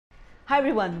Hi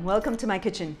everyone, welcome to my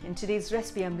kitchen. In today's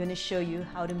recipe, I'm going to show you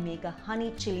how to make a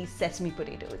honey chili sesame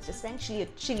potato. It's essentially a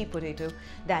chili potato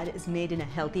that is made in a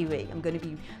healthy way. I'm going to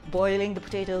be boiling the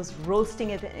potatoes, roasting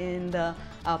it in the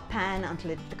pan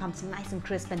until it becomes nice and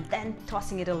crisp, and then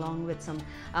tossing it along with some,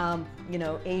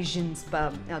 Asian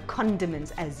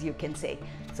condiments, as you can say.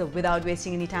 So without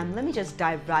wasting any time, let me just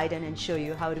dive right in and show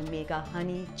you how to make a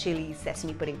honey chili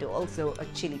sesame potato, also a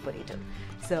chili potato.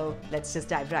 So let's just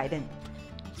dive right in.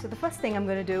 So the first thing I'm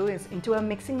going to do is, into a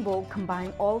mixing bowl,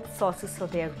 combine all the sauces so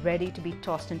they are ready to be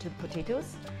tossed into the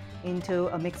potatoes.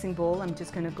 Into a mixing bowl, I'm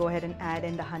just going to go ahead and add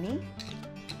in the honey.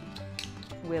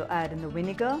 We'll add in the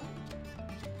vinegar,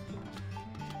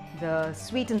 the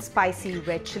sweet and spicy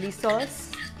red chili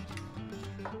sauce,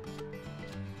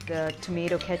 the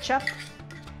tomato ketchup,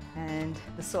 and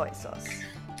the soy sauce.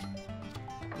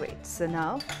 Great, so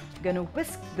now I'm going to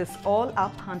whisk this all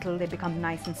up until they become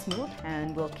nice and smooth,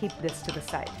 and we'll keep this to the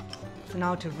side. So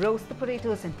now to roast the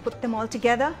potatoes and put them all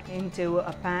together into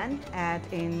a pan, add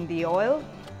in the oil.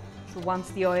 So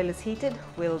once the oil is heated,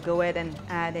 we'll go ahead and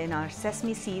add in our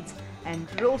sesame seeds and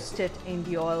roast it in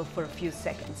the oil for a few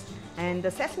seconds. And the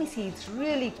sesame seeds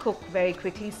really cook very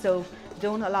quickly, so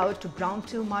don't allow it to brown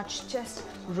too much. Just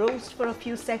roast for a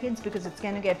few seconds because it's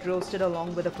going to get roasted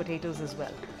along with the potatoes as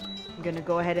well. I'm going to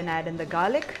go ahead and add in the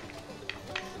garlic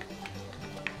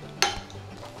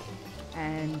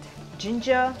and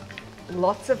ginger,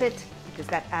 lots of it because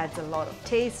that adds a lot of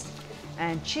taste,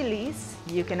 and chilies.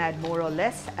 You can add more or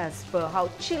less as per how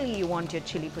chili you want your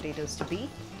chili potatoes to be,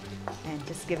 and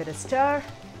just give it a stir.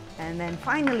 And then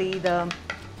finally the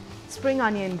spring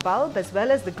onion bulb as well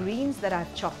as the greens that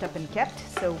I've chopped up and kept.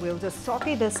 So we'll just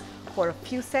saute this for a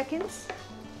few seconds.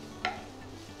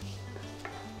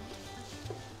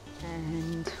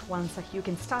 And once you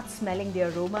can start smelling the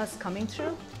aromas coming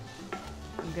through,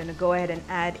 I'm going to go ahead and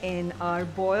add in our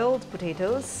boiled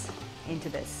potatoes into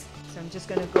this. So I'm just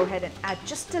going to go ahead and add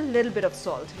just a little bit of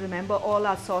salt. Remember, all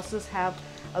our sauces have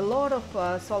a lot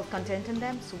of salt content in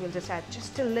them, so we'll just add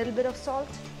just a little bit of salt,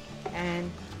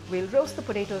 and we'll roast the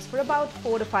potatoes for about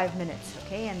 4 to 5 minutes,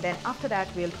 okay? And then after that,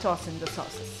 we'll toss in the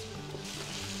sauces.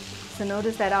 So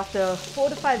notice that after 4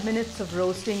 to 5 minutes of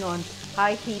roasting on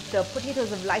high heat, the potatoes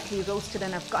have lightly roasted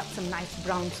and I've got some nice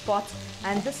brown spots,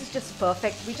 and this is just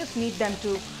perfect. We just need them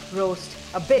to roast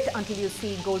a bit until you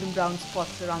see golden brown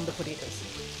spots around the potatoes.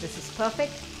 This is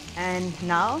perfect, and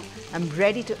now I'm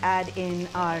ready to add in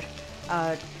our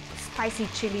spicy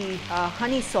chili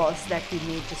honey sauce that we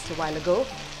made just a while ago,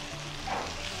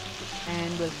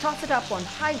 and we'll toss it up on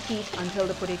high heat until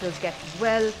the potatoes get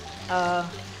well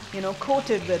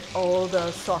coated with all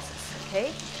the sauces, okay?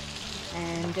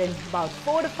 And in about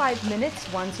 4 to 5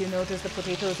 minutes, once you notice the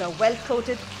potatoes are well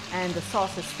coated and the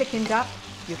sauce is thickened up,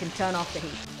 you can turn off the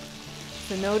heat.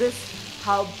 So notice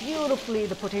how beautifully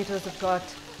the potatoes have got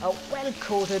well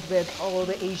coated with all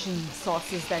the Asian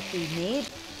sauces that we made.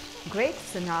 Great,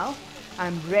 so now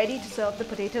I'm ready to serve the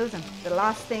potatoes, and the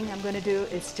last thing I'm going to do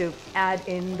is to add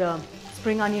in the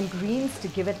spring onion greens to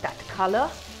give it that color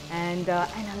and a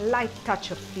light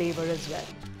touch of flavor as well.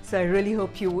 So I really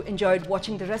hope you enjoyed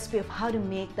watching the recipe of how to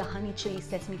make the honey chili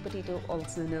sesame potato,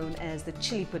 also known as the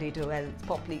chili potato as it's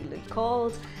popularly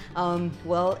called.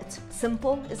 Well, it's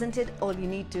simple, isn't it? All you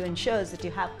need to ensure is that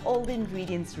you have all the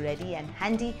ingredients ready and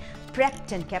handy,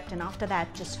 prepped and kept, and after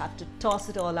that just have to toss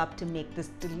it all up to make this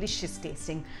delicious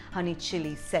tasting honey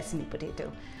chili sesame potato.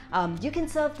 You can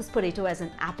serve this potato as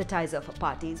an appetizer for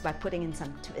parties by putting in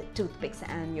some toothpicks,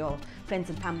 and your friends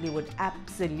and family would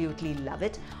absolutely love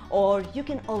it. Or you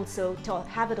can also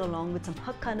have it along with some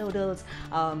Hakka noodles,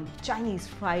 Chinese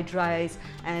fried rice,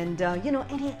 and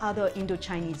any other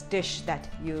Indo-Chinese dish that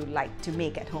you like to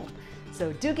make at home.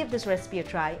 So do give this recipe a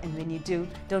try, and when you do,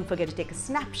 don't forget to take a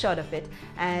snapshot of it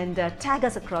and tag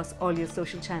us across all your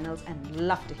social channels, and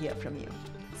love to hear from you.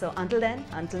 So until then,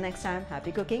 until next time,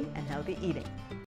 happy cooking and healthy eating.